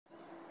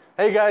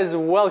Hey guys,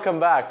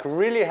 welcome back.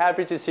 Really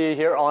happy to see you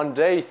here on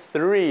day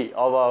 3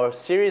 of our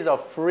series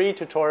of free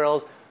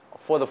tutorials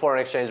for the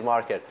foreign exchange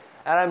market.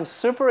 And I'm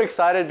super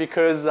excited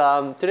because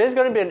today's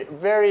going to be a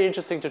very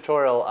interesting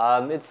tutorial.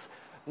 It's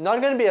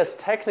not going to be as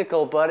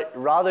technical, but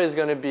rather is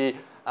going to be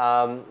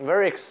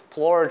very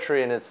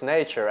exploratory in its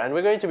nature. And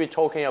we're going to be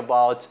talking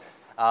about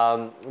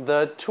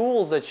the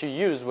tools that you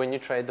use when you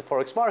trade the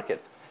Forex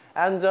market.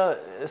 And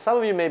some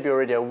of you may be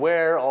already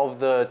aware of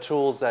the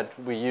tools that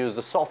we use,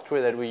 the software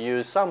that we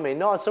use, some may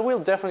not. So we'll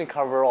definitely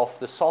cover off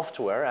the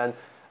software and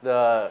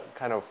the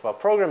kind of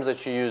programs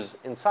that you use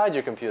inside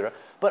your computer.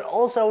 But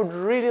also I would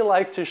really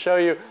like to show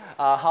you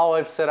how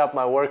I've set up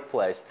my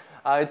workplace.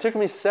 It took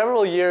me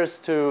several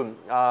years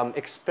of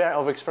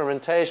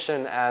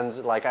experimentation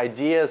and like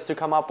ideas to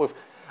come up with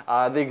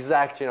the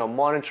exact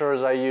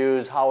monitors I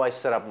use, how I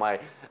set up my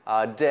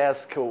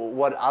desk,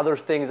 what other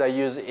things I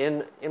use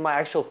in my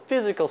actual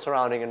physical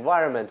surrounding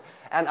environment.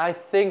 And I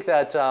think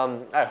that,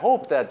 I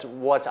hope that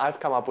what I've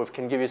come up with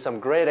can give you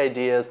some great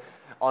ideas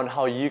on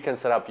how you can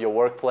set up your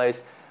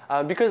workplace.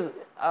 Because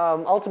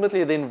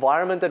ultimately the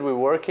environment that we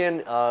work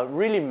in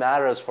really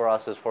matters for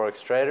us as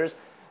Forex traders.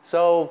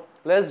 So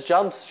let's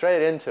jump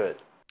straight into it.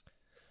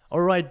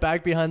 All right,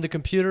 back behind the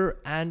computer,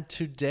 and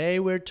today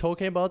we're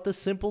talking about the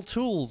simple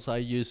tools I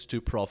use to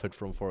profit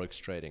from Forex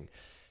trading.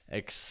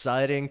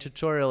 Exciting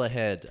tutorial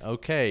ahead.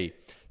 Okay,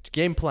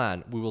 game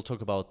plan. We will talk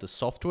about the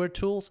software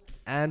tools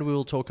and we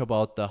will talk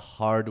about the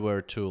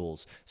hardware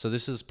tools. So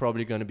this is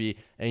probably going to be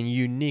a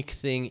unique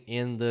thing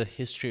in the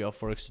history of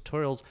Forex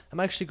tutorials.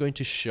 I'm actually going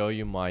to show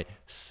you my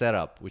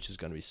setup, which is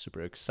going to be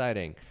super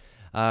exciting.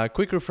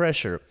 Quick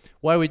refresher.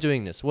 Why are we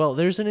doing this? Well,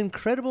 there's an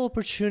incredible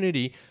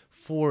opportunity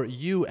for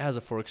you as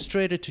a Forex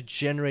trader to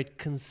generate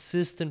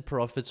consistent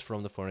profits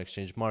from the foreign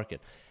exchange market.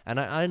 And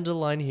I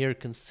underline here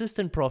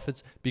consistent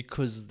profits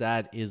because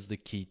that is the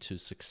key to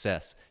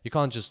success. You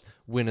can't just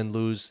win and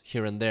lose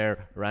here and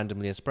there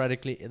randomly and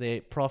sporadically.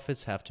 The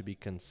profits have to be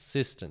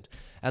consistent.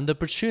 And the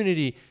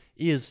opportunity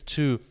is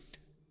to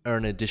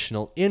earn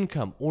additional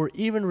income or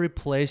even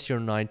replace your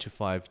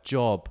 9-to-5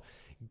 job.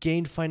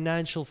 Gain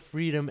financial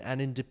freedom and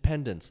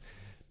independence,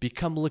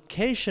 become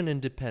location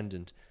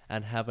independent,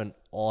 and have an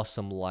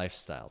awesome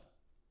lifestyle.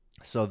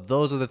 So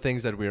those are the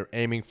things that we're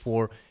aiming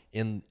for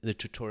in the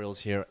tutorials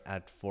here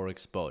at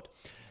Forex Boat.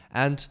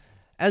 And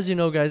as you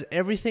know, guys,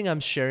 everything I'm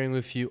sharing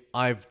with you,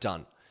 I've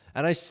done.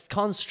 And I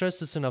can't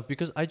stress this enough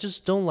because I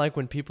just don't like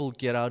when people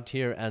get out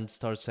here and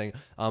start saying,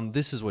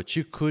 this is what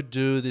you could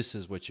do, this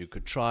is what you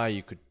could try,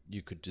 you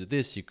could do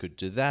this, you could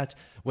do that,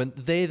 when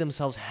they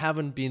themselves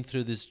haven't been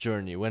through this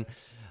journey, when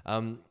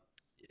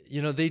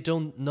they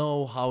don't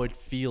know how it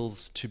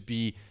feels to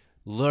be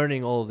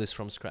learning all of this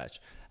from scratch.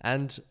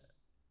 And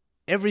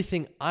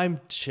everything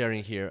I'm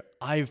sharing here,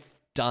 I've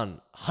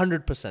done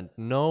 100%,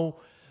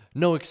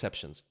 no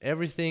exceptions.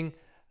 Everything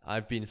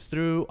I've been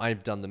through,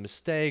 I've done the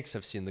mistakes,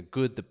 I've seen the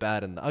good, the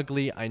bad, and the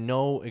ugly. I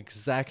know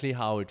exactly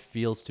how it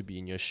feels to be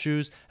in your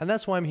shoes, and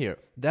that's why I'm here.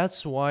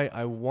 That's why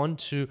I want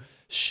to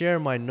share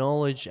my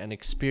knowledge and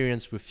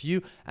experience with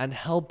you and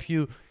help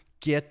you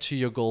get to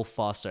your goal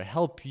faster,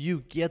 help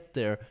you get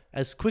there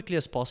as quickly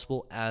as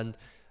possible, and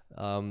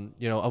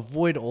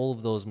avoid all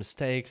of those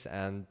mistakes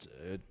and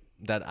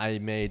that I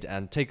made,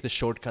 and take the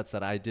shortcuts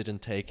that I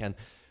didn't take, and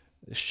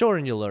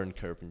shorten your learning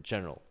curve in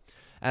general.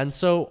 And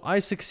so I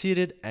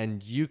succeeded,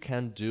 and you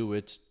can do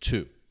it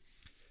too.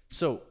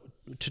 So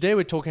today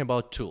we're talking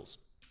about tools.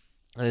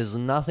 There's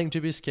nothing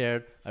to be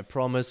scared. I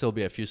promise there'll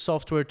be a few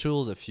software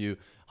tools, a few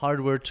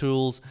hardware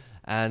tools,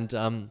 and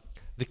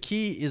the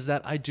key is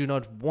that I do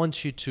not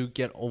want you to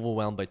get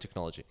overwhelmed by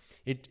technology.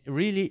 It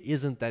really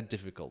isn't that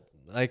difficult.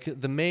 Like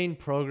the main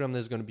program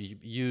that's going to be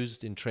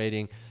used in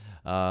trading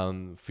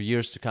for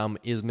years to come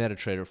is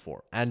MetaTrader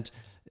 4. And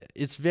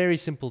it's very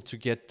simple to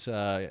get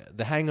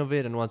the hang of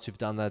it, and once you've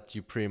done that,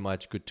 you're pretty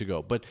much good to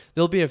go. But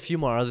there'll be a few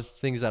more other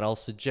things that I'll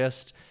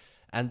suggest,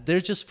 and they're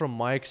just from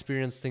my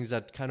experience, things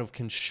that kind of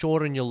can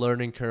shorten your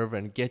learning curve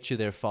and get you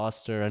there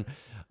faster, and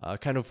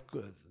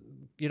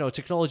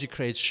technology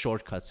creates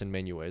shortcuts in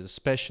many ways,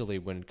 especially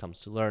when it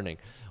comes to learning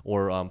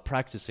or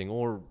practicing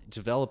or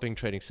developing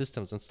trading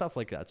systems and stuff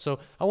like that. So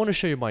I want to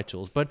show you my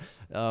tools, but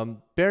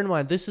bear in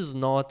mind, this is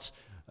not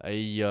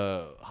a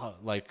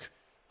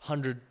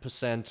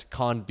 100%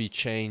 can't be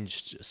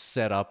changed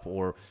setup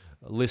or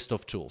list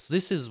of tools.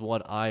 This is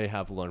what I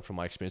have learned from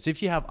my experience.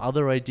 If you have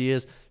other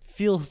ideas,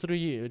 feel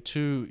free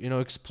to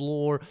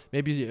explore.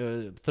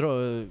 Maybe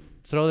throw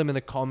them in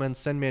the comments.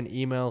 Send me an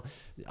email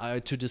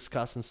to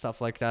discuss and stuff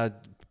like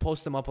that.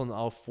 Post them up on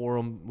our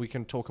forum. We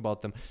can talk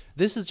about them.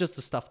 This is just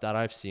the stuff that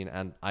I've seen,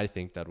 and I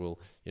think that will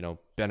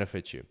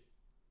benefit you.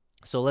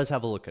 So let's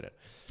have a look at it.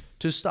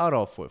 To start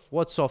off with,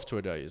 what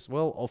software do I use?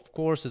 Well, of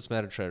course, it's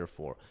MetaTrader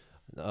 4.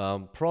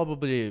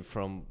 Probably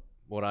from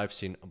what I've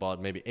seen,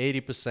 about maybe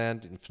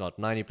 80%, if not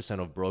 90%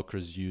 of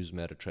brokers use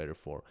MetaTrader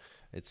 4.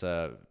 It's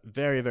a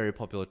very, very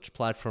popular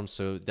platform,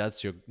 so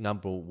that's your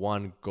number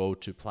one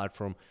go-to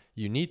platform.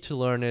 You need to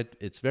learn it.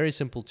 It's very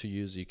simple to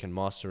use. You can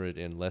master it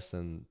in less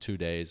than 2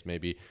 days,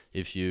 maybe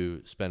if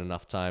you spend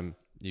enough time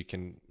you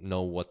can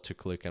know what to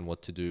click and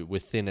what to do.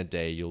 Within a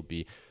day, you'll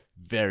be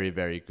very,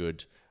 very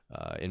good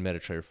in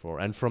MetaTrader 4,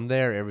 and from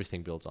there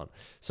everything builds on.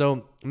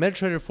 So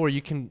MetaTrader 4,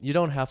 you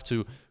don't have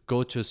to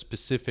go to a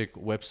specific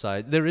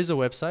website. There is a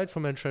website for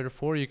MetaTrader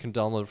 4. You can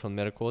download it from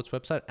MetaQuote's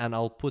website, and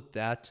I'll put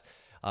that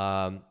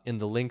in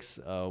the links,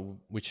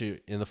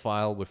 in the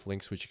file with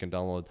links which you can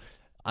download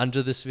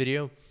under this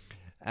video.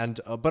 And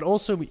but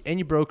also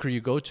any broker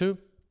you go to,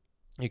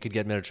 you can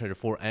get MetaTrader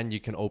 4, and you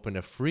can open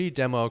a free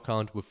demo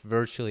account with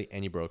virtually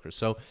any broker.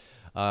 So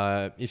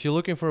if you're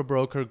looking for a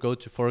broker, go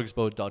to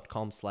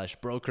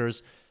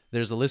forexboat.com/brokers.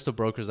 There's a list of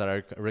brokers that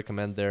I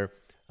recommend there.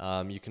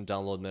 You can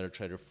download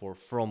MetaTrader 4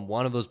 from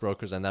one of those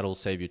brokers, and that will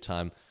save you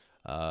time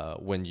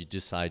when you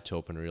decide to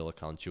open a real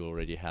account. You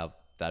already have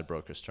that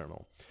broker's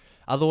terminal.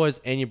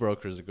 Otherwise, any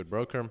broker is a good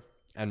broker,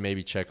 and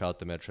maybe check out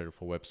the MetaTrader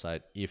 4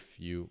 website if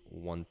you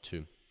want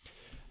to.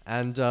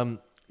 And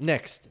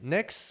next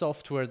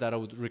software that I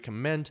would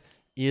recommend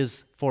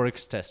is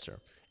Forex Tester.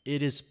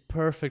 It is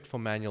perfect for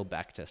manual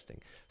backtesting.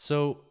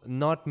 So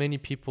not many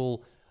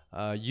people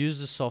use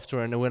the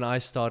software, and when I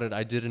started,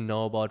 I didn't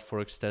know about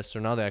Forex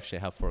Tester. Now they actually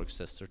have Forex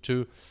Tester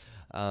too.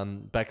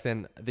 Back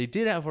then they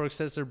did have Forex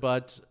Tester,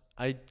 but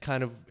I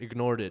kind of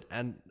ignored it,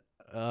 and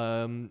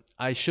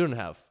I shouldn't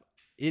have.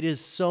 It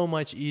is so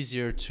much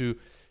easier to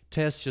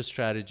test your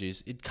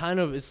strategies.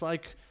 It's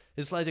like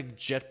a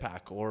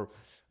jetpack or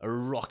a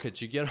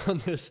rocket. You get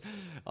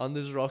on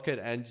this rocket,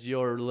 and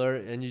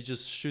you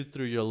just shoot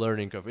through your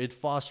learning curve. It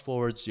fast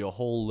forwards your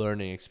whole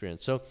learning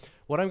experience. So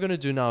what I'm going to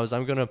do now is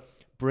I'm going to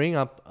bring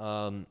up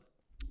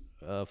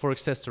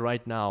Forex Tester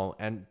right now,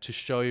 and to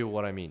show you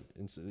what I mean,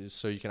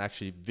 so you can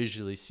actually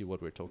visually see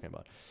what we're talking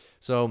about.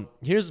 So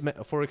here's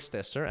Forex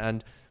Tester,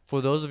 and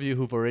for those of you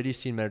who've already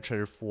seen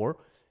MetaTrader 4,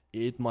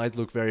 it might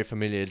look very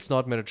familiar. It's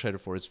not MetaTrader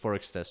 4, it's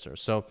Forex Tester.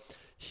 So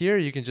here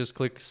you can just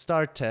click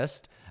Start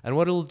Test, and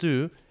what it'll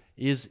do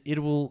is it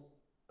will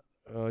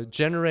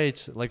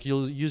generate, like,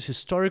 you'll use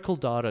historical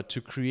data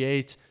to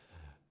create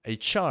a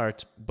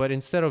chart, but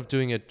instead of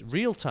doing it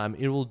real time,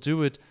 it will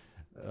do it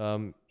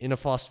in a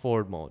fast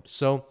forward mode.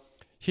 So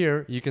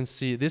here you can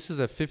see this is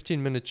a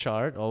 15-minute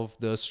chart of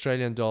the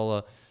Australian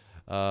dollar,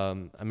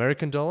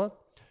 American dollar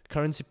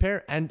currency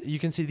pair, and you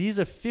can see these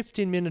are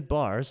 15-minute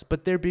bars,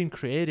 but they're being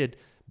created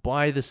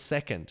by the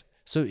second.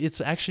 So it's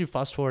actually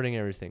fast forwarding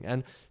everything.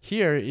 And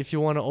here, if you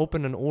want to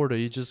open an order,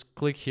 you just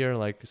click here,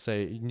 like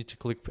say you need to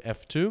click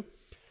F2,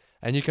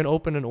 and you can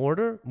open an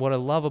order. What I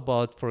love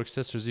about Forex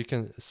Tester is you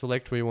can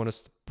select where you want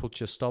to put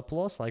your stop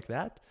loss, like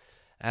that,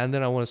 and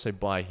then I want to say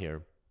buy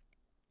here.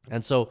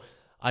 And so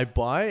I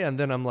buy, and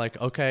then I'm like,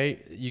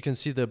 okay, you can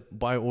see the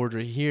buy order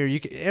here.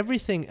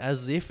 Everything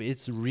as if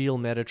it's real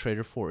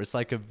MetaTrader 4. It's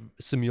like a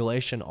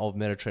simulation of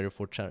MetaTrader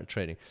 4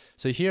 trading.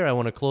 So here I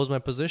want to close my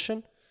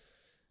position,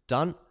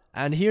 done.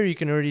 And here you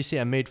can already see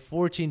I made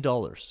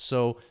 $14.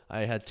 So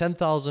I had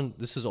 10,000.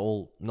 This is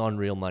all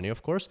non-real money,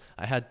 of course.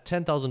 I had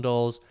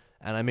 $10,000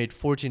 and I made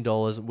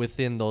 $14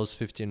 within those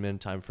 15-minute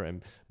time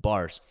frame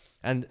bars.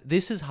 And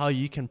this is how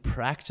you can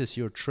practice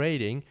your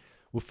trading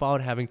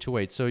without having to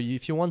wait. So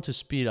if you want to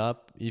speed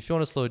up, if you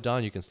want to slow it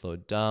down, you can slow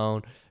it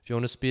down. If you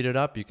want to speed it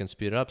up, you can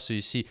speed it up. So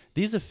you see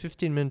these are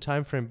 15-minute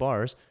time frame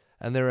bars,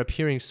 and they're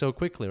appearing so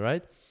quickly,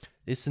 right?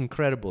 It's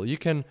incredible. You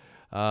can,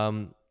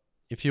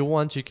 if you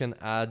want, you can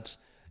add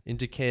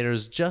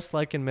indicators just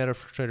like in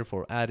MetaTrader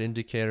 4. Add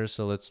indicators.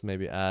 So let's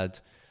maybe add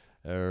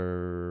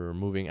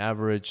moving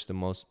average, the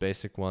most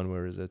basic one.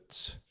 Where is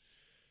it?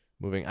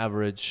 Moving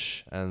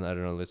average, and I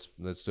don't know.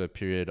 Let's do a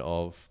period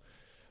of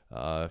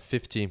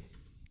 50.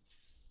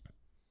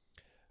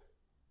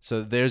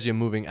 So there's your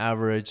moving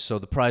average. So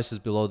the price is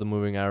below the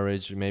moving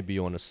average. Maybe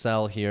you want to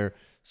sell here.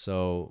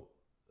 So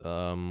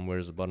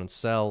where's the button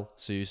sell?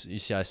 So you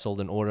see I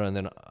sold an order, and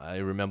then I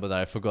remember that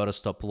I forgot a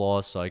stop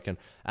loss, so I can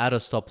add a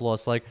stop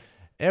loss. Like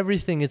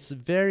everything, it's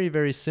very,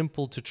 very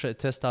simple to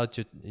test out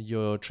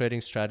your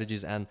trading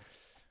strategies and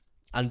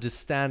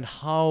understand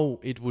how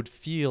it would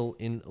feel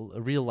in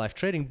real life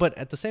trading. But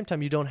at the same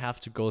time, you don't have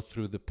to go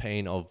through the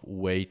pain of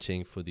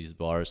waiting for these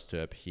bars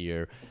to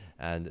appear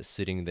and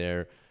sitting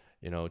there,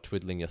 you know,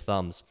 twiddling your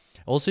thumbs.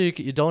 Also,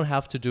 you don't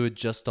have to do it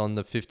just on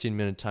the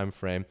 15-minute time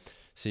frame.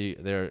 See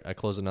there, I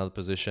closed another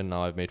position.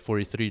 Now I've made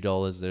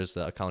 $43. There's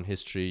the account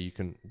history. You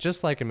can,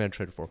 just like in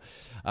MetaTrader 4,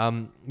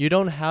 you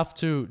don't have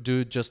to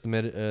do just the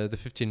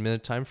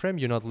 15-minute time frame.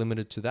 You're not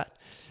limited to that.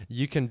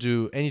 You can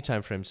do any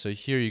time frame. So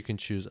here you can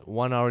choose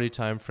 1 hourly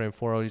time frame,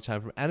 4 hourly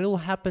time frame, and it'll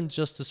happen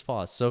just as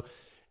fast. So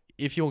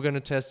if you're going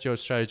to test your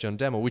strategy on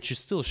demo, which you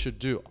still should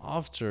do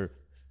after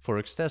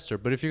Forex Tester,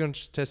 but if you're going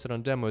to test it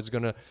on demo, it's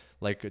going to,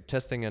 like,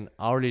 testing an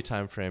hourly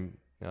time frame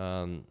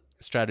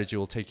strategy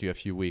will take you a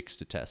few weeks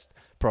to test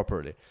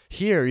properly.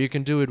 Here you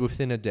can do it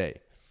within a day.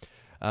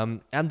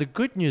 And the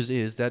good news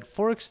is that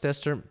Forex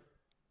Tester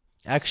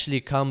actually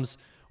comes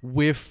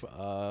with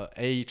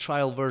a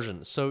trial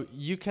version. So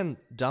you can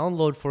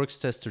download Forex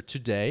Tester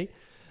today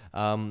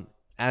and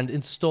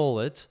install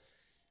it,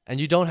 and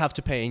you don't have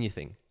to pay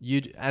anything.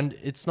 And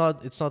it's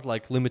not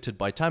like limited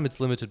by time, it's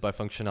limited by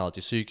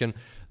functionality. So you can,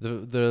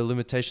 the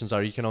limitations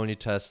are, you can only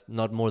test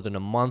not more than a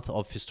month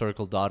of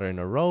historical data in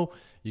a row.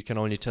 You can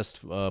only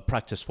test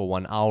practice for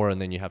 1 hour,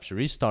 and then you have to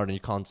restart, and you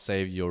can't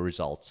save your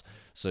results.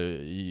 So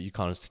you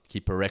can't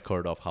keep a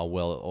record of how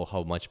well or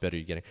how much better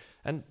you're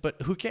getting.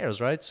 But who cares,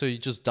 right? So you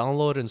just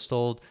download,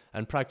 install,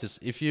 and practice.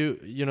 If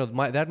you know,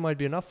 that might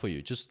be enough for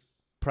you. Just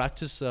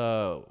practice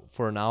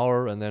for an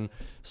hour, and then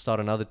start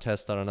another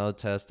test,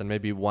 and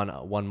maybe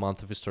one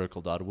month of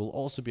historical data will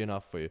also be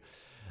enough for you.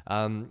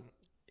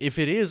 If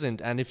it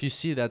isn't, and if you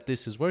see that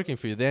this is working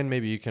for you, then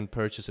maybe you can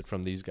purchase it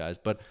from these guys.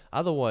 But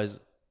otherwise,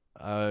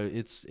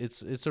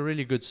 it's a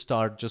really good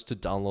start just to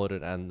download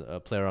it and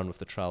play around with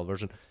the trial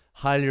version.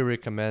 Highly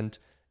recommend.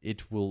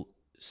 It will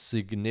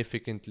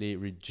significantly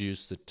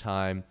reduce the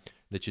time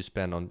that you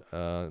spend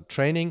on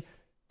training,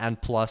 and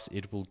plus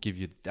it will give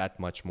you that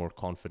much more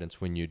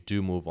confidence when you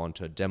do move on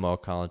to a demo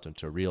account,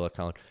 onto a real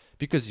account,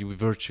 because you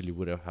virtually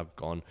would have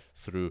gone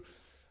through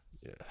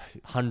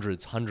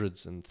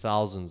hundreds and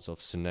thousands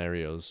of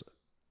scenarios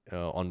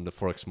on the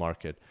Forex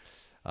market,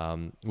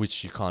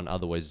 which you can't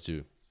otherwise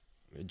do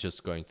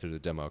just going through the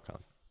demo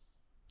account.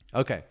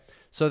 Okay,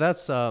 so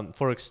that's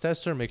Forex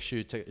Tester. Make sure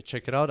you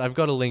check it out. I've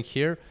got a link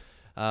here,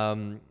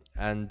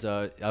 and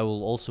I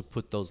will also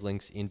put those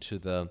links into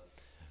the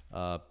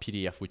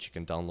PDF, which you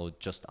can download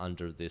just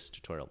under this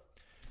tutorial.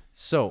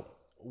 So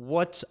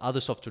what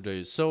other software do I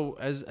use? So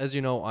as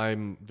you know,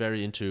 I'm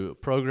very into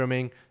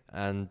programming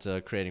and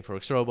creating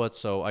Forex robots.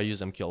 So I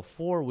use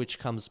MQL4, which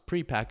comes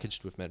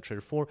pre-packaged with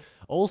MetaTrader 4.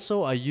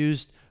 Also, I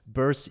used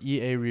Bert's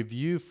EA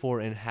Review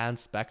for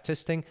enhanced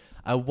backtesting.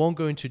 I won't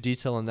go into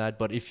detail on that,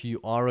 but if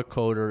you are a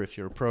coder, if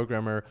you're a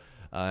programmer,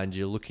 and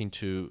you're looking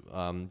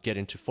to get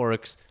into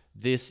Forex,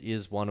 this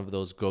is one of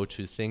those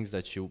go-to things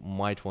that you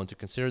might want to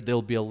consider.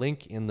 There'll be a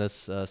link in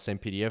this same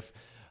PDF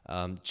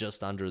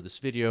just under this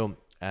video,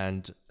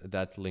 and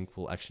that link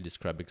will actually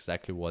describe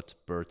exactly what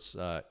Bert's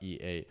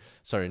EA,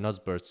 sorry,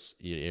 not Bert's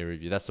EA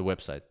Review, that's the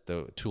website.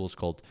 The tool is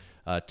called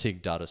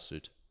TIG Data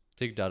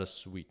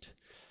Suite.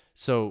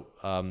 So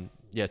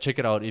yeah, check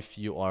it out if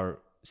you are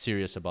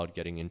serious about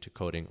getting into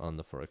coding on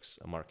the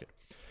Forex market.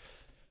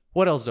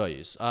 What else do I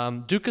use?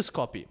 Dukas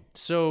Copy.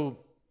 So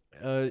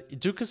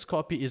Dukas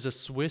Copy is a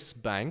Swiss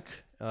bank.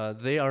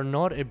 They are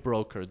not a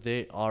broker.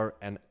 They are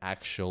an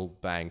actual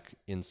bank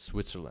in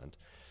Switzerland.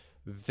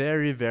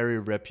 Very, very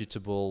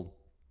reputable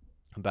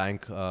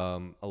bank.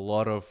 A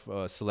lot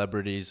of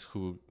celebrities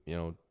who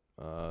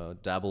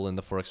dabble in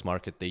the Forex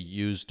market, they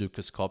use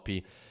Dukas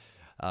Copy.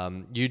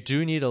 You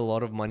do need a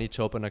lot of money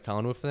to open an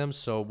account with them.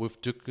 So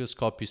with Dukas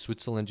Copy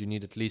Switzerland, you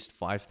need at least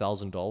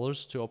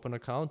 $5,000 to open an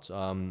account.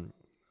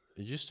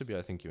 It used to be,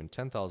 I think, even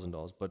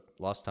 $10,000, but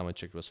last time I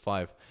checked it was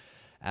 $5,000.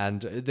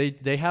 And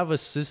they have a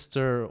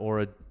sister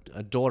or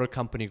a daughter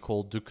company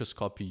called Dukas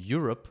Copy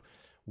Europe,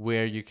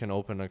 where you can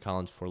open an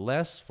account for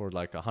less, for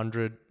like with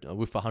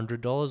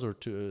 $100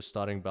 or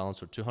starting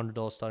balance, or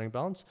 $200 starting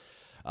balance.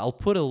 I'll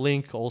put a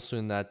link also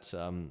in that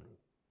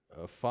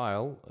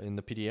file in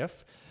the PDF.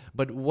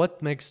 But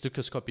what makes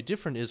Dukas Copy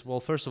different is, well,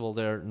 first of all,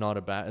 they're not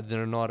a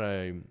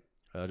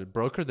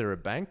broker, they're a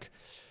bank.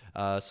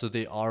 So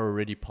they are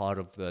already part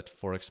of that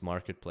Forex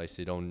marketplace.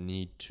 They don't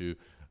need to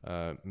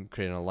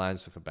create an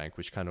alliance with a bank,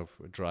 which kind of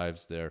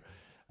drives their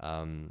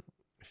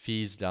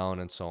fees down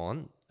and so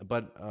on.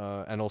 But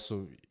and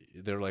also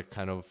they're like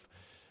kind of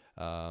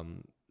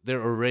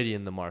they're already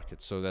in the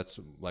market, so that's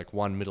like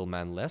one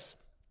middleman less.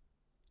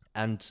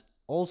 And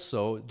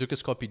also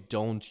Dukas Copy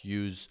don't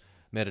use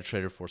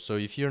MetaTrader 4. So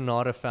if you're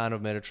not a fan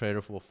of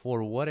MetaTrader 4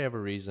 for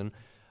whatever reason,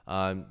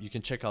 you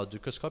can check out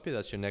Dukas Copy.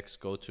 That's your next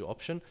go-to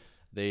option.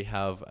 They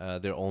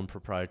have their own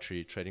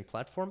proprietary trading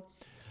platform.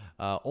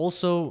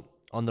 Also,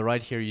 on the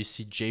right here, you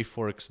see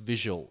JForex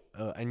Visual.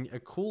 And a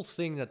cool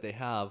thing that they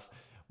have,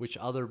 which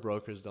other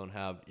brokers don't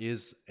have,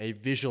 is a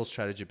visual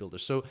strategy builder.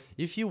 So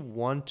if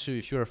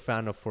you're a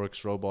fan of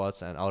Forex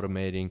robots and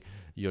automating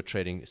your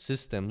trading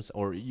systems,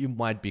 or you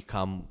might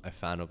become a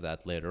fan of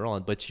that later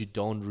on, but you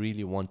don't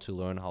really want to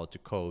learn how to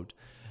code,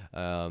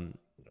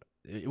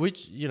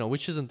 which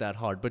isn't that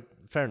hard, but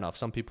fair enough.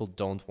 Some people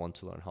don't want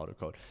to learn how to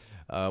code.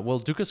 Well,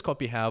 Dukas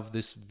Copy have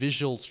this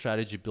visual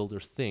strategy builder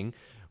thing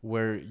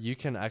where you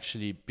can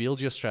actually build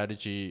your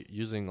strategy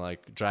using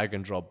like drag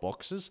and drop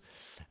boxes,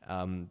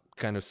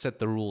 kind of set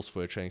the rules for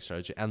your trading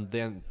strategy, and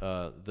then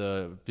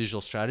the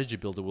visual strategy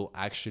builder will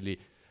actually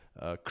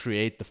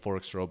create the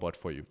Forex robot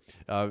for you.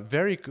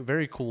 Very,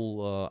 very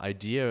cool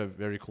idea,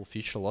 very cool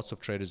feature. Lots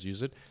of traders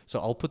use it. So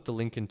I'll put the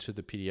link into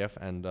the PDF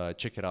and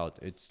check it out.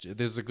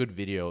 There's a good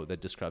video that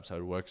describes how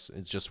it works.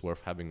 It's just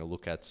worth having a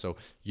look at. So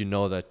you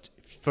know that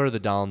further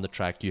down the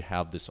track, you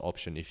have this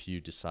option if you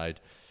decide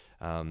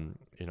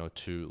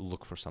to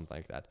look for something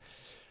like that.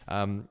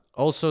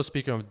 Also,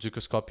 speaking of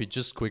Dukas Copy,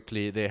 just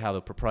quickly, they have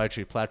a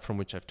proprietary platform,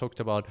 which I've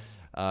talked about.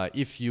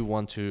 If you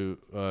want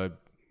to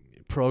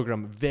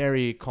program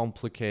very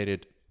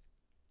complicated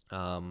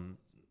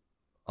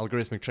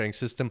algorithmic trading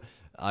system,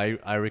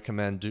 I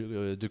recommend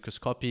Duca's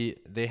copy.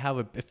 They have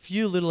a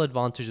few little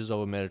advantages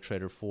over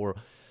MetaTrader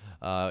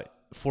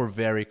for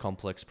very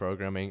complex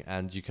programming,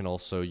 and you can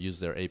also use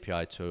their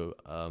API to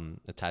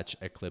attach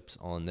Eclipse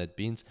on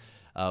NetBeans.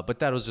 But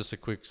that was just a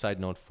quick side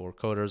note for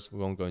coders. We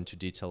won't go into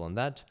detail on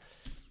that.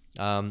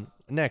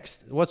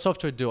 Next, what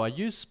software do I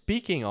use?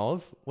 Speaking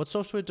of, what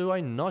software do I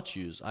not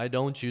use? I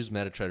don't use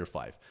MetaTrader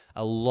 5.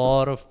 A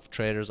lot of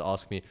traders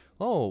ask me,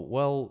 oh,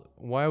 well,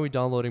 why are we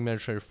downloading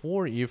MetaTrader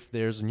 4 if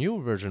there's a new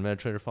version,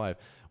 MetaTrader 5?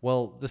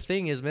 Well, the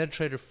thing is,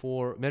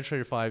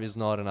 MetaTrader 5 is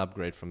not an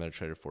upgrade from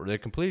MetaTrader 4. They're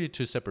completely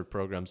two separate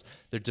programs.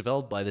 They're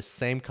developed by the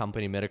same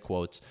company,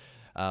 MetaQuotes,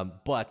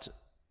 but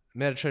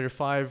MetaTrader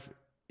 5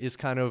 is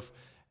kind of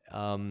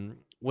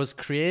was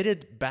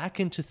created back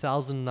in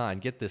 2009.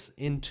 Get this,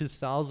 in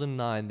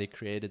 2009 they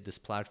created this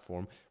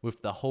platform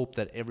with the hope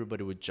that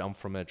everybody would jump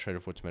from MetaTrader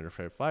 4 to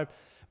MetaTrader 5.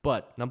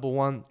 But number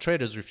one,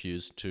 traders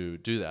refused to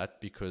do that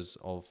because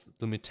of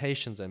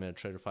limitations that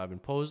MetaTrader 5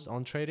 imposed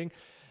on trading,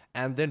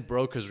 and then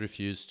brokers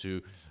refused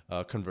to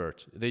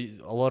convert. A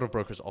lot of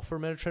brokers offer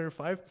MetaTrader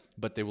 5,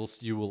 but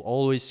you will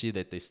always see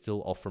that they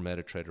still offer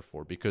MetaTrader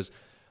 4 because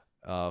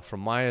from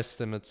my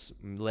estimates,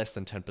 less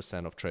than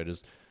 10% of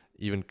traders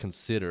even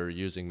consider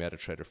using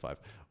MetaTrader 5.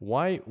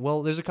 Why?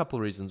 Well, there's a couple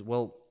of reasons.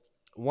 Well,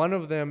 one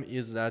of them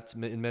is that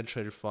in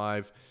MetaTrader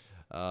 5,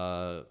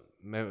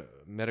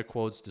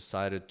 MetaQuotes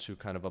decided to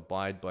kind of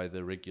abide by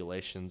the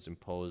regulations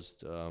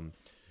imposed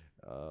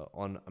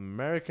on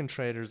American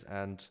traders,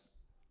 and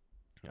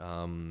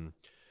when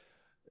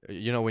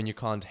you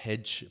can't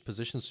hedge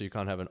positions, so you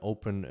can't have an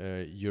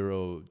open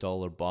euro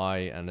dollar buy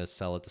and a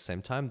sell at the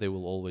same time, they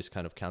will always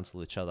kind of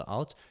cancel each other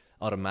out.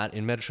 In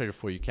MetaTrader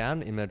 4 you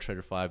can, in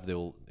MetaTrader 5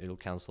 it'll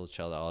cancel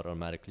each other out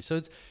automatically. So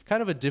it's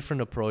kind of a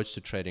different approach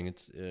to trading.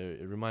 It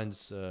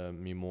reminds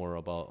me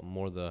more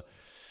the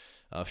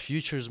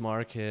futures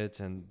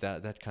market and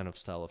that kind of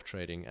style of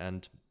trading.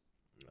 And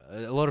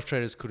a lot of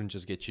traders couldn't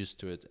just get used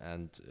to it,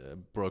 and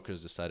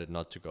brokers decided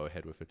not to go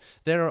ahead with it.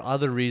 There are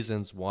other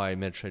reasons why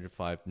MetaTrader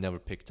 5 never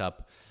picked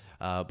up,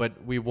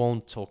 but we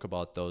won't talk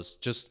about those.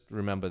 Just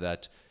remember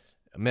that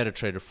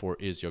MetaTrader 4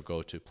 is your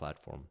go-to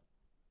platform.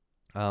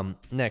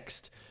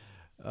 Next,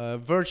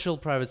 virtual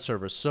private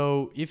servers.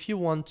 So if you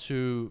want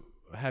to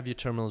have your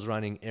terminals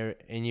running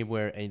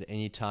anywhere at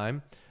any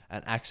time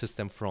and access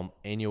them from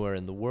anywhere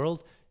in the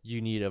world, you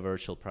need a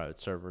virtual private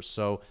server.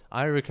 So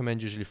I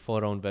recommend usually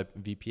Photon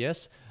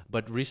VPS,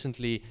 but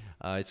recently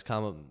it's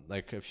come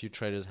like a few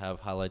traders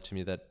have highlighted to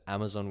me that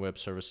Amazon Web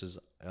Services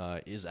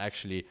is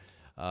actually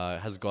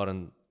has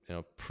gotten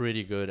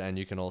pretty good, and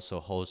you can also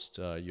host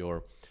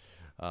your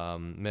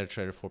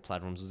MetaTrader 4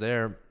 platforms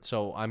there.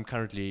 So I'm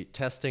currently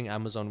testing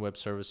Amazon Web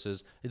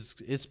Services.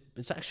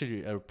 It's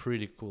actually a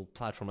pretty cool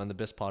platform, and the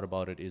best part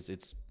about it is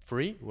it's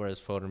free, whereas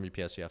Photon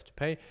VPS you have to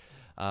pay.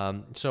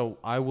 So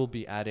I will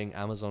be adding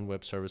Amazon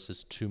Web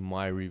Services to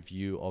my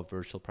review of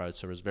virtual private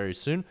servers very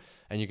soon,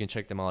 and you can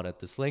check them out at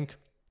this link.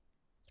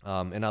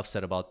 Enough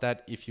said about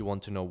that. If you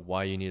want to know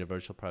why you need a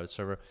virtual private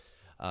server,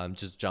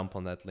 just jump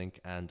on that link,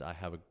 and I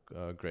have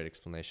a great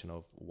explanation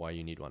of why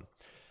you need one.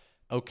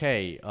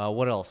 Okay,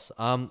 what else?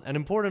 An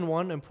important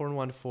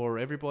one for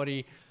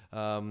everybody,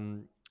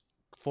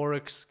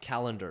 Forex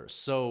calendar.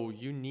 So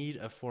you need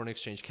a foreign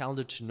exchange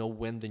calendar to know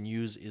when the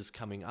news is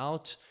coming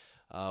out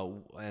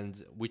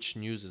and which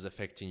news is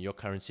affecting your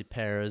currency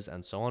pairs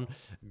and so on.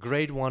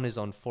 Great one is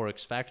on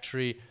Forex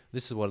Factory.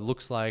 This is what it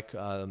looks like.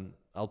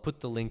 I'll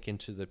put the link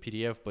into the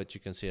PDF, but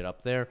you can see it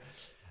up there.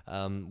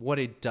 What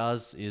it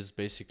does is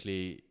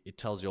basically it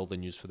tells you all the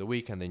news for the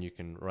week, and then you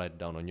can write it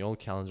down on your own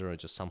calendar or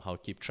just somehow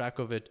keep track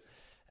of it.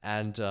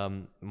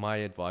 And my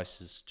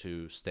advice is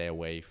to stay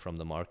away from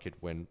the market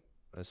when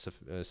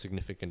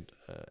significant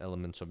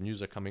elements of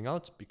news are coming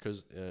out,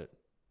 because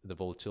the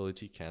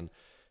volatility can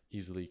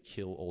easily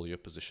kill all your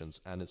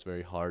positions, and it's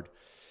very hard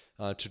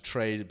to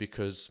trade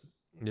because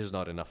there's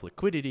not enough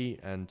liquidity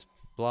and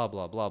blah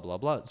blah blah blah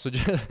blah. So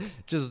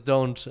just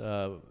don't.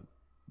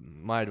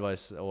 My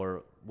advice,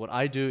 or what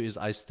I do, is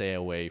I stay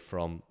away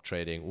from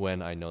trading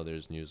when I know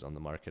there's news on the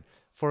market.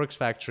 Forex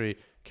Factory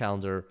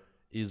calendar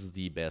is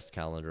the best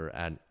calendar,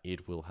 and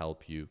it will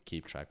help you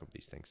keep track of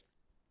these things.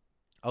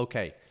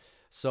 Okay,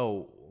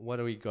 so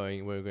we're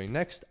going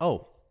next.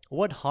 Oh,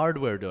 what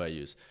hardware do I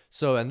use?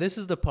 So, and this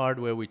is the part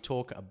where we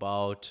talk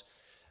about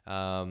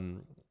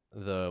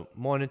the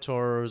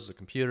monitors, the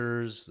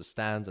computers, the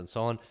stands, and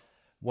so on.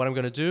 What I'm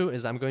going to do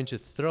is I'm going to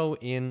throw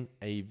in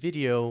a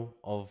video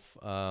of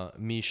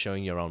me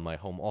showing you around my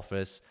home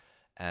office,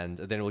 and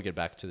then we'll get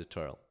back to the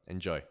tutorial.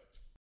 Enjoy.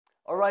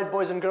 All right,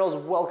 boys and girls,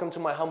 welcome to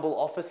my humble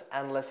office,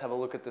 and let's have a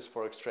look at this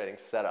Forex trading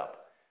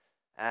setup.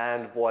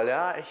 And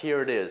voila,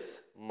 here it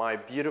is, my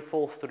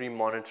beautiful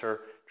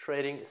 3-monitor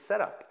trading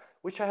setup,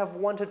 which I have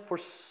wanted for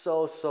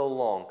so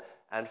long.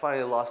 And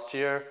finally last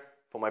year,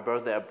 for my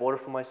birthday, I bought it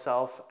for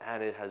myself,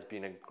 and it has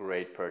been a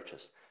great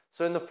purchase.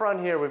 So in the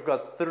front here, we've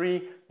got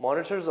 3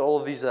 monitors. All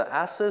of these are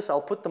Asus.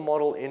 I'll put the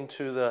model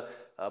into the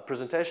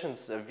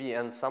presentations,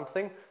 VN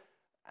something.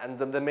 And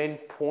the main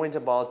point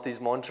about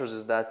these monitors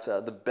is that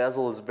the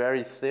bezel is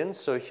very thin.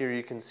 So here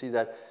you can see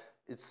that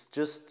it's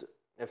just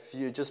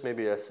just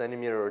maybe a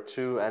centimeter or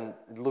two, and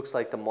it looks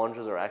like the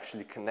monitors are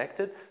actually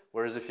connected.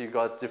 Whereas if you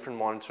got different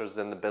monitors,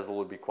 then the bezel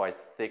would be quite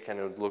thick and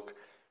it would look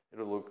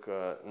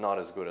not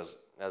as good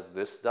as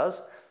this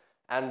does.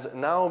 And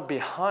now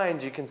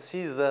behind you can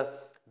see the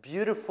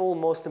beautiful,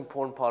 most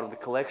important part of the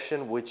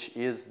collection, which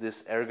is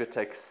this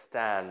Ergotech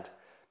stand.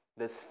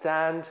 The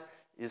stand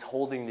is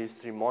holding these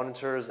three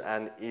monitors,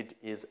 and it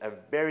is a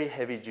very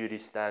heavy duty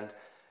stand,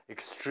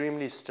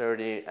 extremely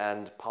sturdy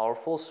and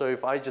powerful. So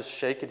if I just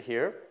shake it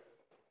here,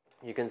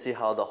 you can see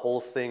how the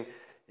whole thing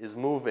is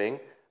moving.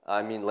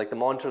 I mean, like the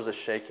monitors are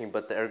shaking,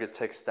 but the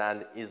Ergotech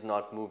stand is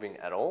not moving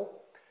at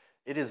all.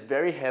 It is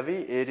very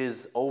heavy. It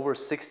is over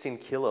 16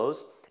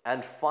 kilos.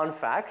 And fun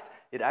fact,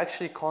 it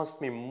actually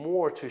cost me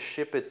more to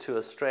ship it to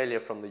Australia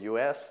from the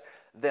US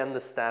than the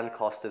stand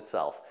cost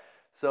itself.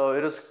 So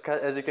it was,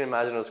 as you can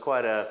imagine, it was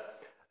quite a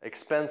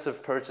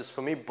expensive purchase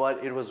for me,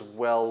 but it was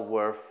well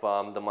worth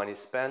the money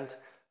spent.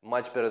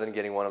 Much better than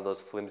getting one of those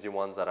flimsy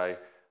ones that I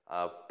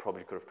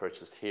probably could have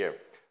purchased here.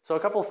 So a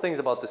couple of things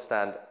about the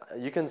stand.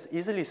 You can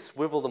easily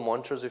swivel the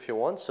monitors if you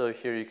want. So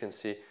here you can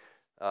see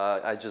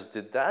I just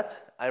did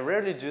that. I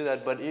rarely do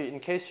that, but in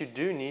case you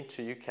do need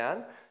to, you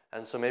can.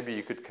 And so maybe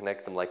you could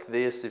connect them like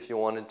this if you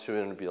wanted to,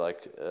 and it'd be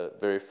like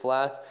very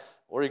flat,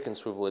 or you can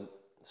swivel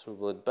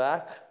it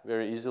back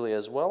very easily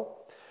as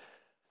well.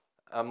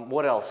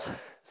 What else?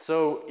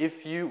 So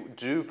if you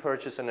do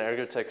purchase an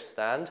Ergotech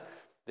stand,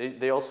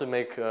 they also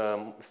make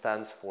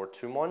stands for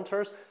two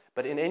monitors.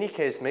 But in any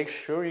case, make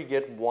sure you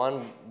get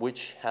one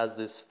which has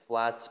this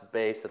flat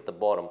base at the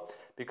bottom,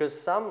 because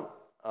some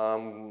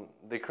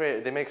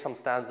they make some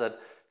stands that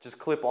just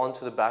clip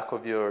onto the back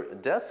of your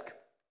desk,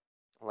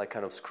 like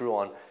kind of screw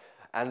on.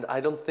 And I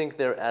don't think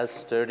they're as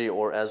sturdy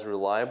or as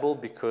reliable,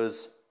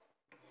 because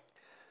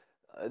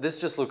this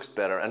just looks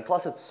better. And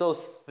plus it's so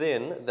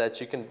thin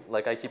that you can,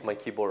 like I keep my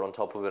keyboard on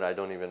top of it, I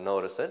don't even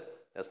notice it.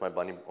 That's my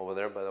bunny over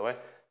there, by the way,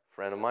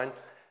 friend of mine.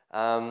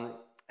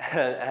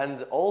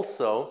 And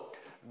also,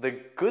 the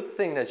good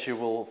thing that you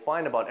will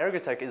find about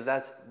Ergotech is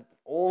that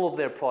all of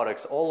their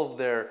products, all of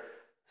their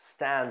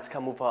stands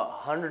come with a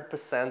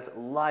 100%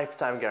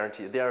 lifetime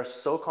guarantee. They are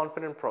so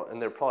confident in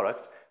their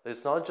product that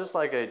it's not just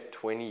like a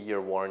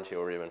 20-year warranty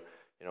or even,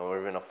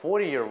 or even a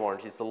 40-year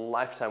warranty. It's a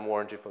lifetime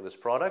warranty for this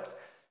product,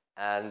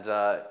 and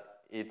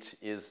it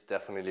is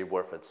definitely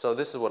worth it. So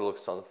this is what it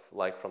looks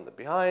like from the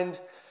behind.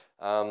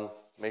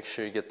 Make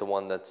sure you get the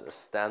one that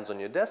stands on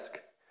your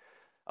desk.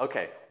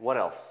 Okay, what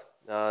else?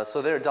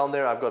 So down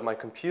there I've got my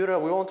computer.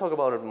 We won't talk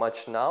about it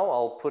much now.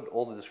 I'll put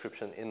all the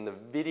description in the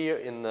video,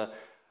 in the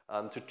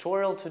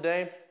tutorial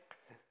today.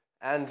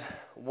 And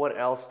what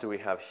else do we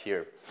have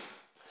here?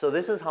 So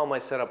this is how my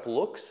setup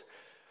looks.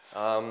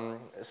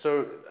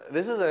 So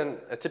this is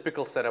a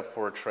typical setup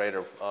for a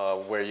trader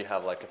where you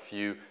have like a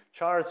few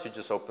charts. You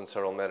just open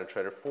several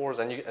MetaTrader 4s,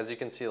 and as you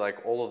can see,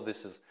 like all of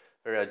this is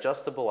very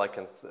adjustable. I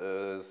can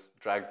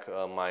drag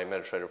my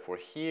MetaTrader 4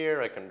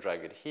 here. I can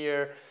drag it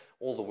here.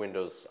 All the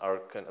windows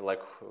are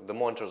like the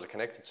monitors are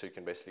connected, so you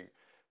can basically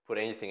put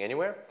anything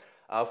anywhere.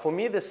 For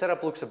me, the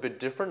setup looks a bit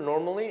different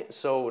normally.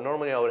 So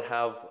normally I would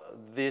have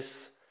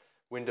this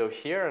window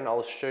here, and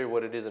I'll show you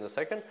what it is in a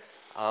second.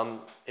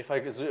 If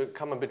I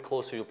come a bit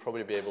closer, you'll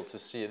probably be able to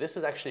see. This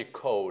is actually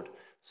code.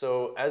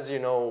 So as you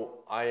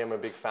know, I am a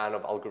big fan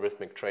of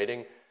algorithmic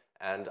trading,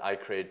 and I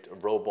create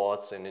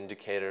robots and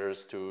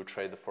indicators to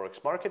trade the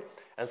Forex market.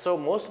 And so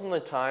most of the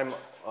time,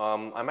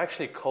 I'm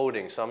actually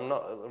coding. So I'm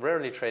not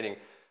rarely trading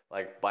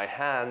like by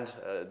hand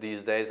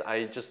these days.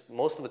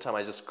 Most of the time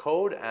I just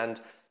code, and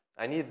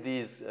I need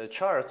these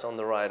charts on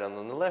the right and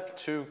on the left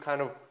to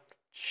kind of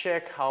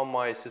check how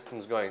my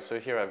system's going. So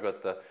here I've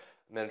got the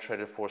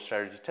MetaTrader 4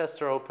 strategy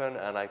tester open,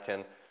 and I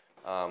can,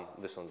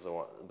 this one's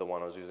the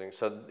one I was using.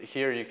 So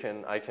here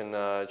I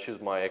can choose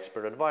my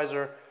expert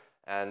advisor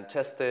and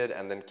test it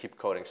and then keep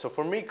coding. So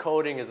for me,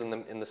 coding is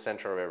in the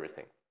center of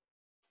everything.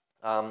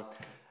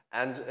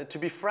 And to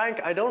be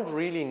frank, I don't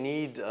really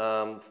need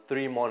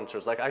 3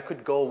 monitors. Like I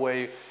could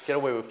get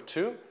away with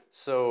 2.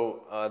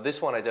 So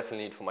this one I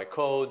definitely need for my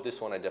code. This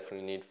one I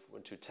definitely need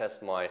to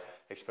test my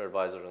expert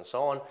advisor and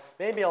so on.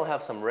 Maybe I'll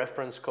have some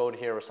reference code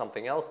here or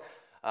something else.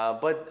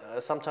 But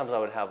sometimes I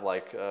would have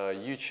like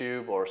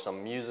YouTube or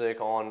some music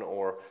on,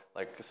 or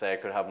like say I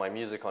could have my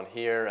music on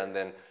here, and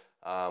then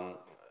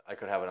I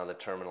could have another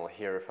terminal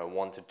here if I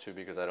wanted to,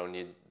 because I don't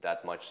need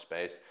that much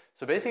space.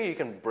 So basically you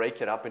can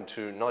break it up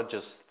into not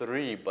just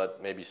 3,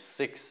 but maybe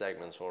 6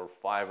 segments, or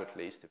 5 at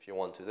least if you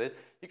want to.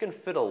 You can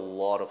fit a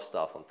lot of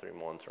stuff on 3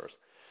 monitors.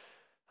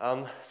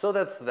 So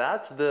that's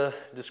that. The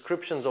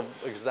descriptions of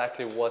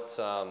exactly what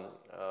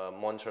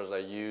monitors I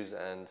use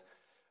and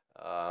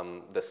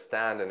the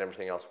stand and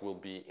everything else will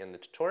be in the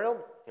tutorial.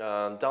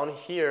 Down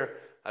here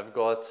I've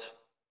got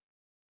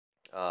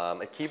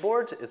a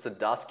keyboard. It's a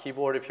DAS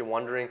keyboard, if you're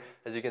wondering.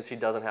 As you can see,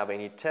 it doesn't have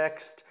any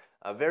text.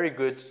 Very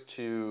good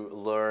to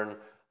learn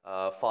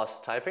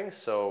fast typing,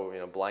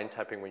 so blind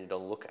typing when you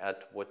don't look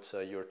at what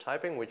you're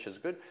typing, which is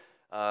good.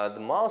 The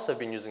mouse, I've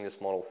been using this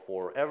model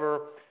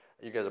forever.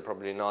 You guys are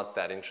probably not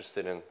that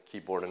interested in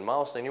keyboard and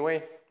mouse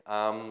anyway.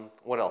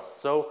 What else?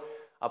 So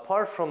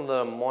apart from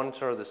the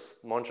monitor, the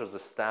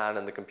stand,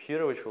 and the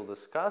computer, which we'll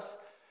discuss,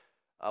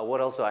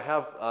 what else do I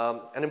have?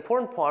 An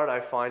important part I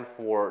find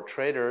for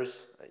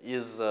traders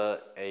is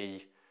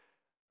a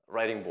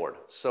writing board.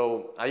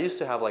 So I used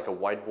to have like a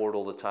whiteboard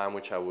all the time,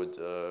 which I would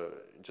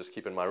just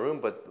keep in my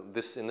room. But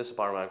in this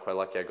apartment, I'm quite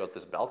lucky. I got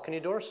this balcony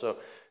door. So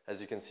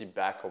as you can see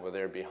back over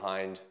there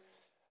behind,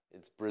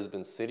 it's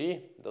Brisbane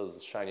City.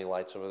 Those shiny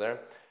lights over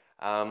there.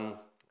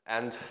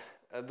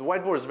 The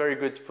whiteboard is very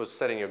good for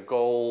setting your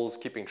goals,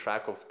 keeping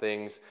track of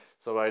things.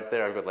 So right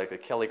there, I've got like the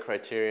Kelly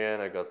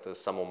criterion. I got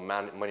some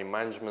money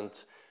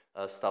management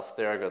stuff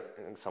there. I got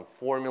some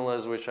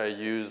formulas which I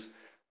use,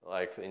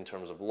 like in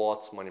terms of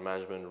lots, money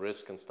management,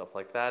 risk, and stuff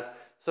like that.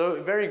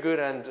 So very good,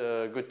 and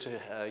good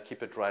to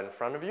keep it right in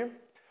front of you.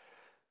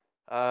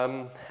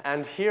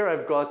 And here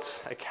I've got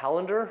a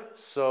calendar.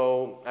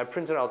 So I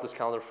printed out this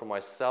calendar for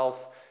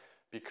myself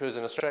because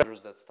in Australia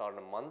that start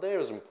on Monday, it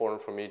was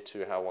important for me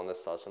to have one that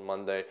starts on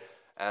Monday.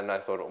 And I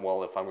thought,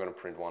 well, if I'm going to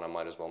print one, I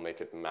might as well make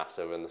it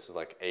massive. And this is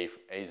like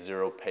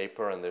A0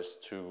 paper, and there's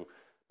 2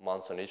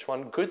 months on each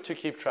one. Good to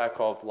keep track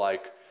of,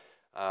 like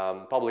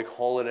public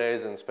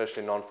holidays, and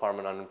especially non-farm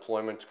and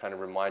unemployment, to kind of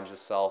remind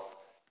yourself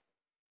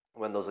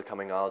when those are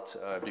coming out,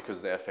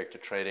 because they affect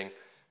your trading.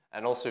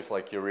 And also if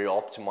like you're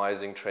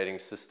re-optimizing trading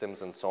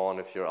systems and so on,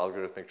 if you're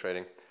algorithmic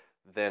trading,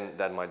 then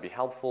that might be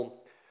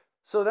helpful.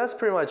 So that's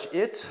pretty much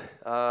it.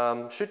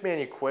 Shoot me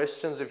any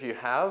questions if you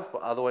have,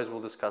 but otherwise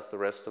we'll discuss the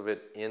rest of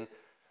it in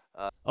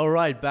All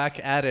right, back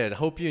at it.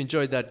 Hope you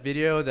enjoyed that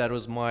video. That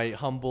was my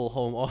humble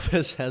home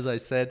office, as I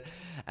said.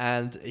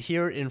 And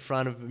here in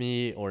front of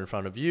me, or in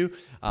front of you,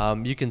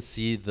 you can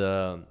see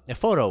a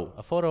photo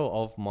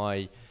of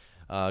my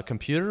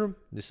computer.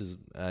 This is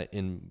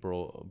in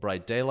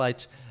bright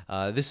daylight.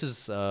 This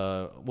is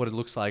what it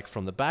looks like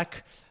from the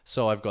back.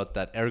 So I've got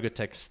that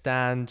Ergotech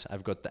stand,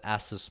 I've got the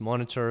Asus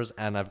monitors,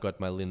 and I've got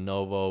my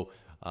Lenovo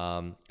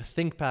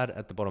ThinkPad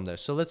at the bottom there.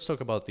 So let's talk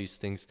about these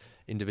things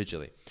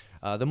individually.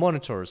 The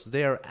monitors,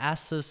 they are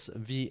Asus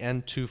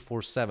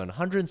VN247,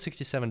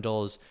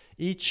 $167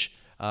 each.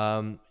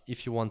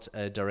 If you want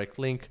a direct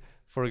link,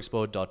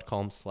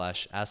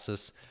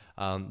 forexpo.com/Asus.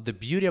 The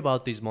beauty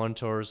about these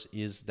monitors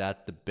is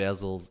that the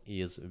bezels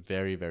is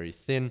very, very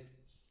thin,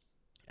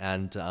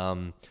 and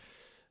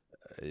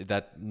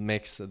that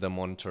makes the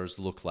monitors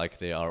look like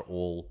they are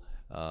all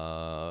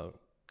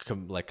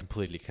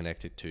completely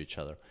connected to each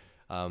other.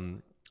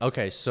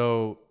 Okay,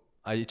 so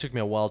it took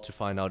me a while to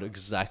find out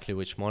exactly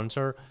which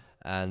monitor,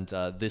 and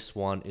this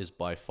one is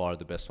by far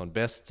the best one.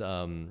 Best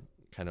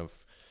kind of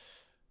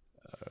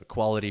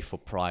quality for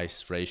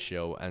price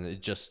ratio, and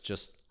it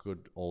just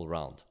good all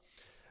around.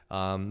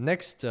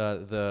 Next,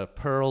 the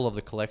pearl of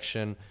the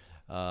collection,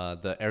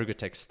 the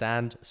Ergotech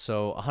stand.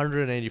 So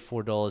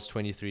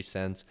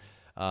 $184.23.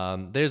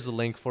 There's the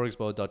link,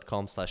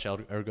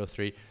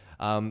 forexpo.com/ergo3.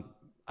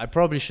 I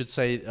probably should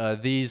say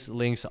these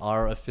links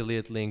are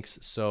affiliate links,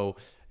 so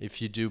if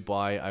you do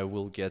buy, I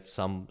will get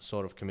some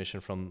sort of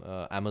commission from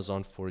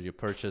Amazon for your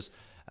purchase.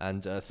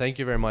 And thank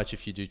you very much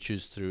if you do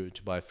choose to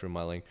buy through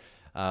my link.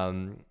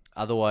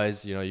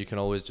 Otherwise, you can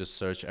always just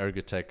search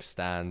Ergotech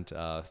stand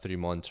 3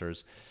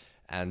 monitors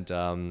and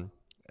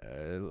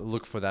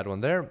look for that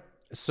one there.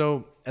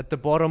 So at the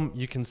bottom,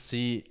 you can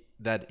see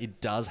that it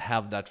does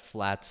have that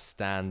flat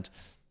stand.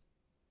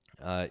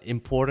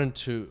 Important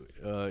to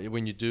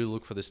when you do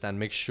look for the stand,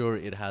 make sure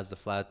it has the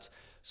flat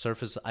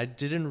surface. I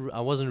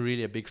wasn't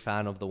really a big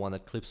fan of the one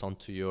that clips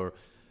onto your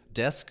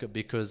desk,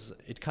 because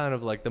it kind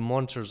of like, the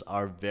monitors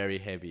are very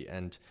heavy,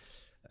 and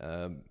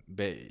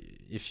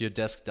if your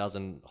desk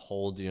doesn't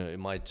hold, it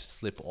might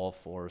slip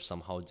off or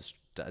somehow just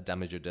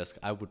damage your desk.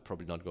 I would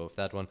probably not go with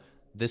that one.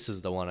 This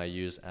is the one I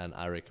use, and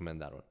I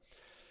recommend that one.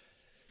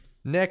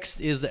 Next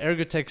is the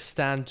Ergotech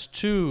Stand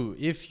 2.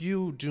 If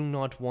you do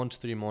not want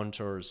 3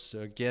 monitors,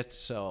 get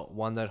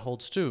one that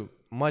holds 2.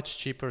 Much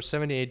cheaper,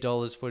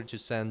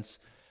 $78.42.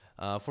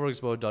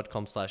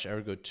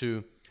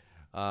 Forexpo.com/ergo2.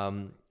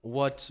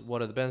 What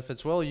are the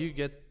benefits? Well, you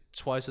get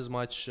twice as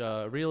much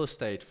real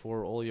estate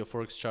for all your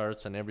Forex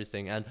charts and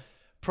everything. And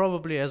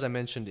probably, as I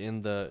mentioned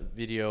in the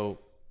video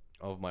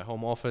of my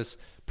home office,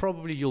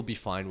 probably you'll be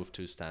fine with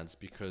 2 stands,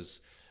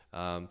 because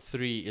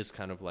 3 is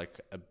kind of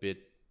like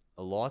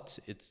a lot.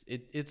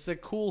 It's a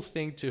cool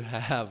thing to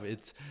have.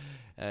 It's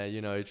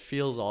it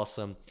feels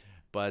awesome,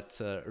 but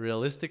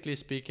realistically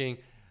speaking,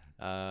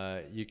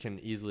 you can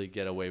easily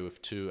get away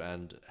with 2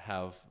 and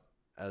have,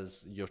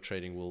 as your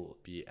trading will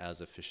be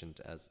as efficient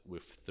as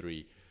with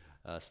 3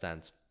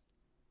 stands.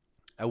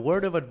 A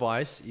word of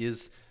advice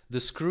is the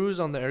screws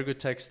on the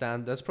Ergotech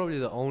stand. That's probably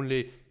the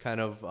only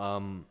kind of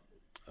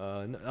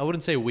I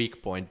wouldn't say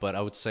weak point, but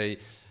I would say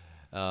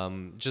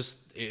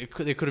it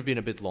could have been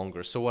a bit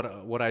longer. So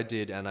what I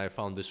did, and I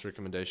found this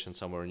recommendation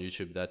somewhere on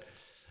YouTube, that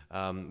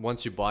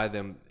once you buy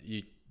them,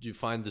 you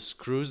find the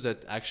screws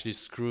that actually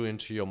screw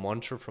into your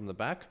monitor from the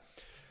back.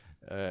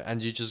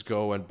 and you just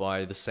go and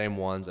buy the same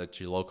ones at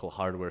your local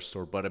hardware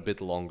store, but a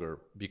bit longer,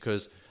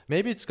 because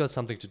maybe it's got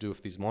something to do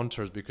with these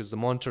monitors, because the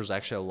monitors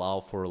actually allow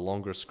for a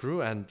longer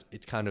screw, and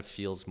it kind of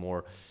feels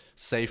more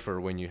safer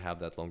when you have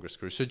that longer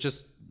screw. So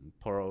just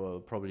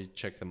probably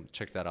check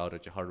that out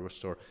at your hardware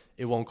store.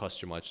 It won't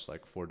cost you much,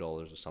 like $4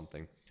 or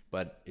something,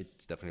 but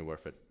it's definitely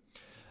worth it.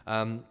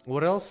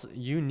 What else?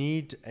 You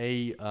need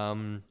a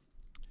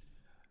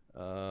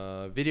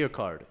video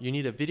card. You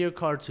need a video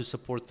card to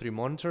support 3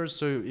 monitors.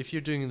 So if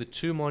you're doing the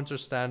 2 monitor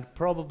stand,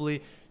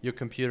 probably your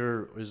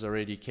computer is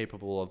already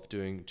capable of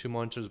doing 2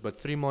 monitors,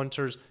 but 3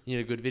 monitors, you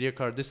need a good video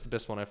card. This is the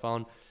best one I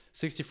found.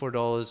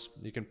 $64.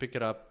 You can pick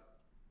it up.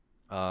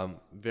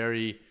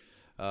 Very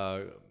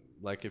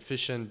like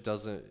efficient,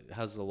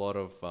 has a lot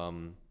of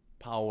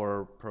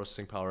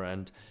processing power,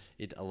 and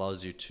it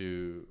allows you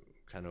to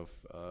kind of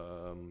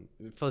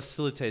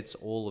facilitates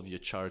all of your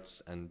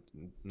charts, and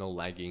no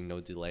lagging,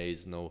 no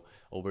delays, no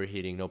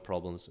overheating, no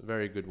problems.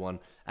 Very good one.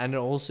 And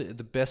also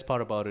the best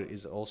part about it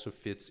is it also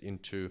fits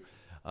into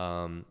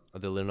the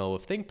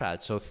Lenovo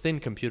ThinkPad. So thin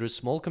computers,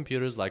 small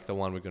computers like the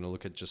one we're going to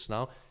look at just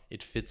now,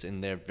 it fits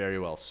in there very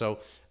well. So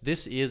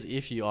this is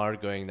if you are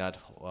going that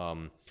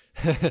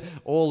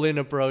all-in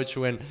approach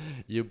when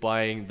you're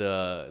buying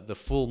the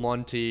full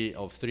Monty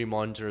of 3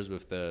 monitors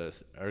with the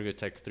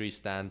Ergotech 3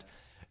 stand.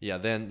 Yeah,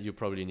 then you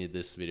probably need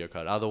this video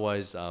card.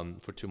 Otherwise,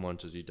 for 2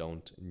 monitors, you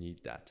don't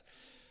need that.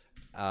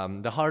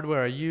 The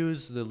hardware I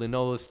use, the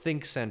Lenovo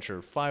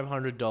ThinkCentre,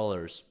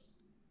 $500.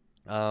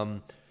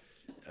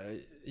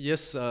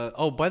 Yes.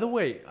 Oh, by the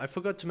way, I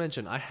forgot to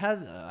mention, I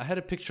had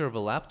a picture of a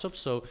laptop.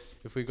 So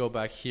if we go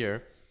back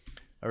here,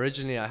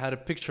 originally I had a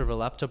picture of a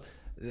laptop.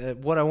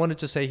 What I wanted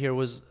to say here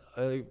was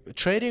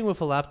trading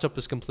with a laptop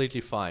is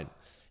completely fine.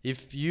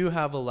 If you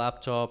have a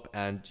laptop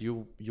and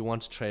you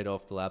want to trade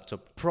off the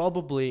laptop,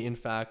 probably, in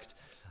fact,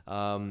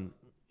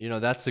 you know,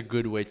 that's a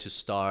good way to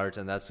start,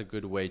 and that's a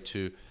good way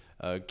to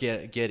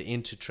get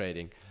into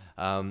trading.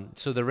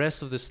 So the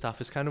rest of this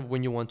stuff is kind of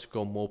when you want to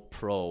go more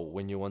pro,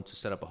 when you want to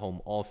set up a home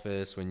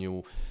office, when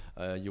you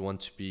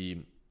want to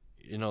be,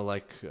 you know,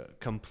 like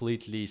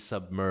completely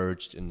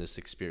submerged in this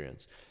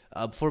experience.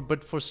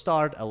 But for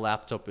start, a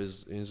laptop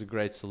is a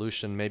great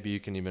solution. Maybe you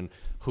can even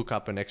hook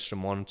up an extra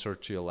monitor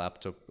to your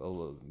laptop.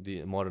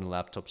 The modern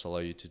laptops allow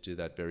you to do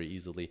that very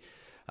easily.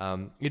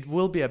 It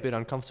will be a bit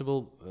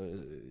uncomfortable,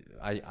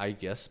 I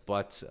guess,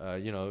 but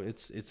you know,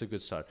 it's a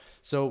good start.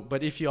 So,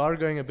 but if you are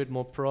going a bit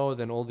more pro,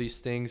 then all these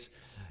things,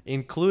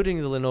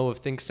 including the Lenovo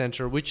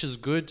ThinkCentre, which is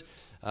good.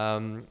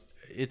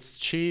 It's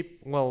cheap.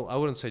 Well, I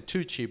wouldn't say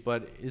too cheap,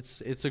 but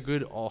it's a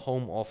good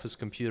home office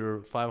computer,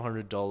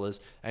 $500,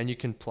 and you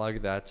can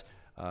plug that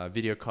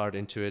video card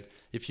into it.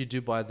 If you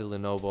do buy the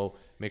Lenovo,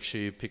 make sure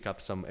you pick up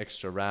some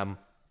extra RAM,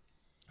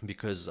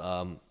 because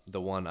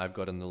the one I've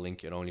got in the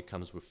link, it only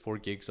comes with 4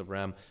 gigs of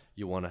RAM.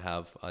 You want to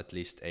have at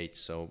least 8,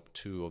 so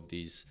 2 of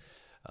these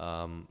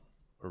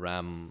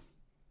RAM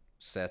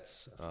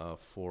sets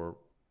for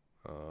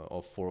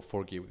 4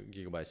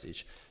 gigabytes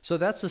each. So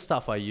that's the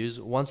stuff I use.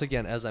 Once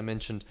again, as I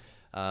mentioned,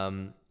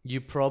 there's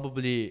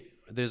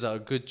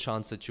a good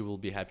chance that you will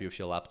be happy with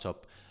your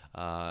laptop,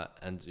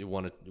 and you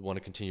want to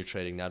continue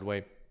trading that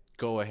way.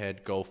 Go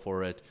ahead, go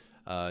for it.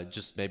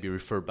 Just maybe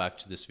refer back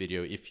to this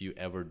video if you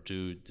ever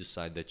do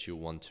decide that you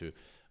want to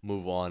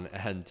move on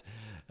and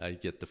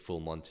get the full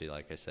Monty,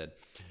 like I said.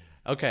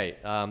 Okay,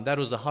 that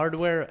was the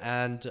hardware.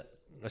 And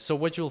so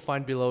what you'll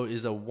find below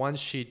is a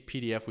one-sheet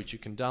PDF which you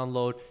can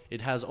download.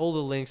 It has all the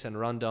links and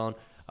rundown.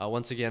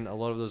 Once again, a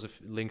lot of those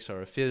links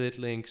are affiliate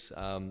links.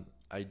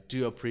 I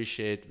do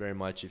appreciate very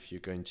much if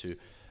you're going to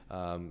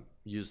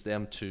use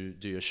them to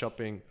do your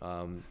shopping.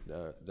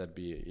 That'd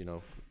be, you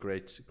know,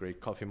 great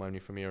coffee money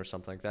for me or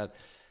something like that.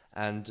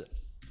 And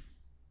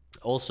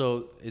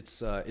also,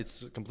 it's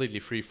completely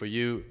free for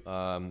you.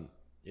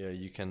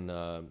 You can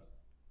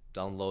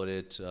download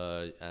it,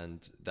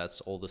 and that's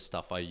all the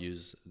stuff I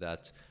use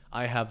that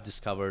I have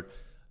discovered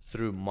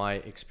through my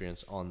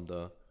experience on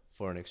the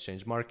foreign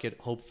exchange market.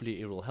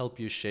 Hopefully, it will help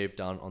you shave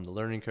down on the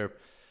learning curve.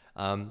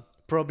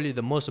 Probably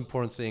the most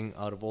important thing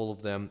out of all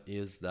of them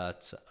is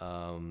that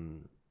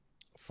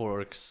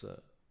Forex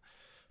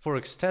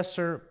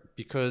tester,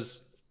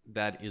 because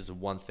that is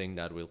one thing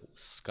that will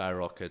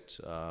skyrocket,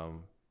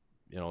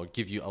 you know,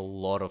 give you a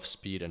lot of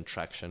speed and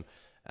traction.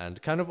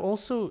 And kind of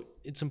also,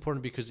 it's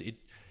important because it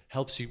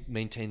helps you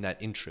maintain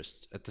that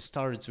interest. At the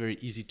start, it's very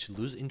easy to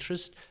lose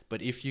interest,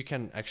 but if you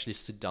can actually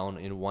sit down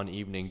in one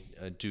evening,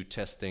 do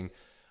testing,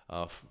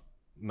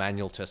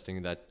 manual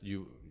testing that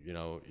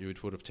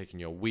it would have taken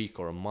you a week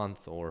or a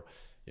month or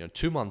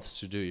 2 months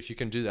to do. If you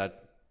can do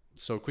that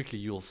so quickly,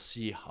 you'll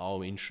see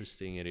how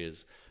interesting it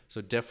is. So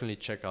definitely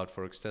check out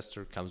Forex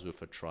Tester. It comes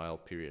with a trial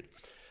period.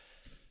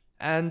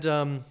 And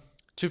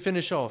to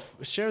finish off,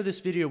 share this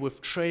video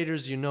with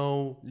traders you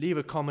know, leave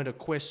a comment, a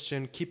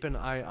question, keep an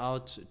eye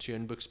out to your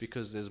inbox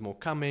because there's more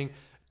coming.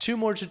 2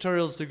 more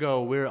tutorials to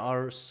go. We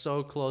are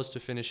so close to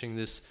finishing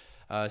this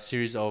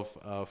series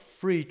of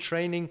free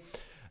training.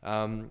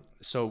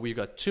 So we've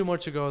got 2 more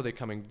to go. They're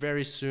coming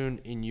very soon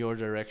in your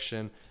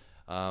direction.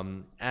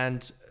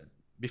 And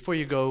before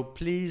you go,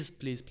 please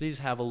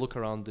have a look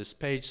around this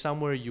page.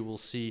 Somewhere you will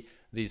see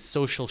these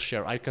social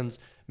share icons.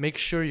 Make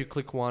sure you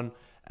click one,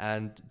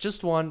 and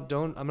just one.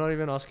 I'm not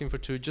even asking for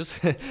two. Just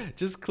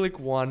just click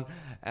one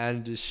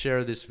and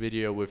share this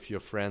video with your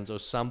friends or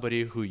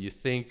somebody who you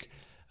think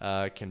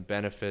can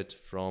benefit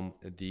from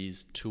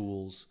these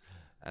tools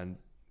and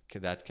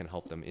that can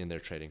help them in their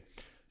trading.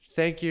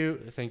 Thank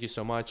you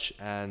so much,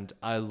 and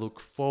I look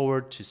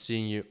forward to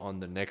seeing you on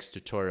the next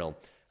tutorial.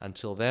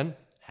 Until then,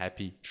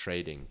 happy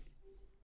trading.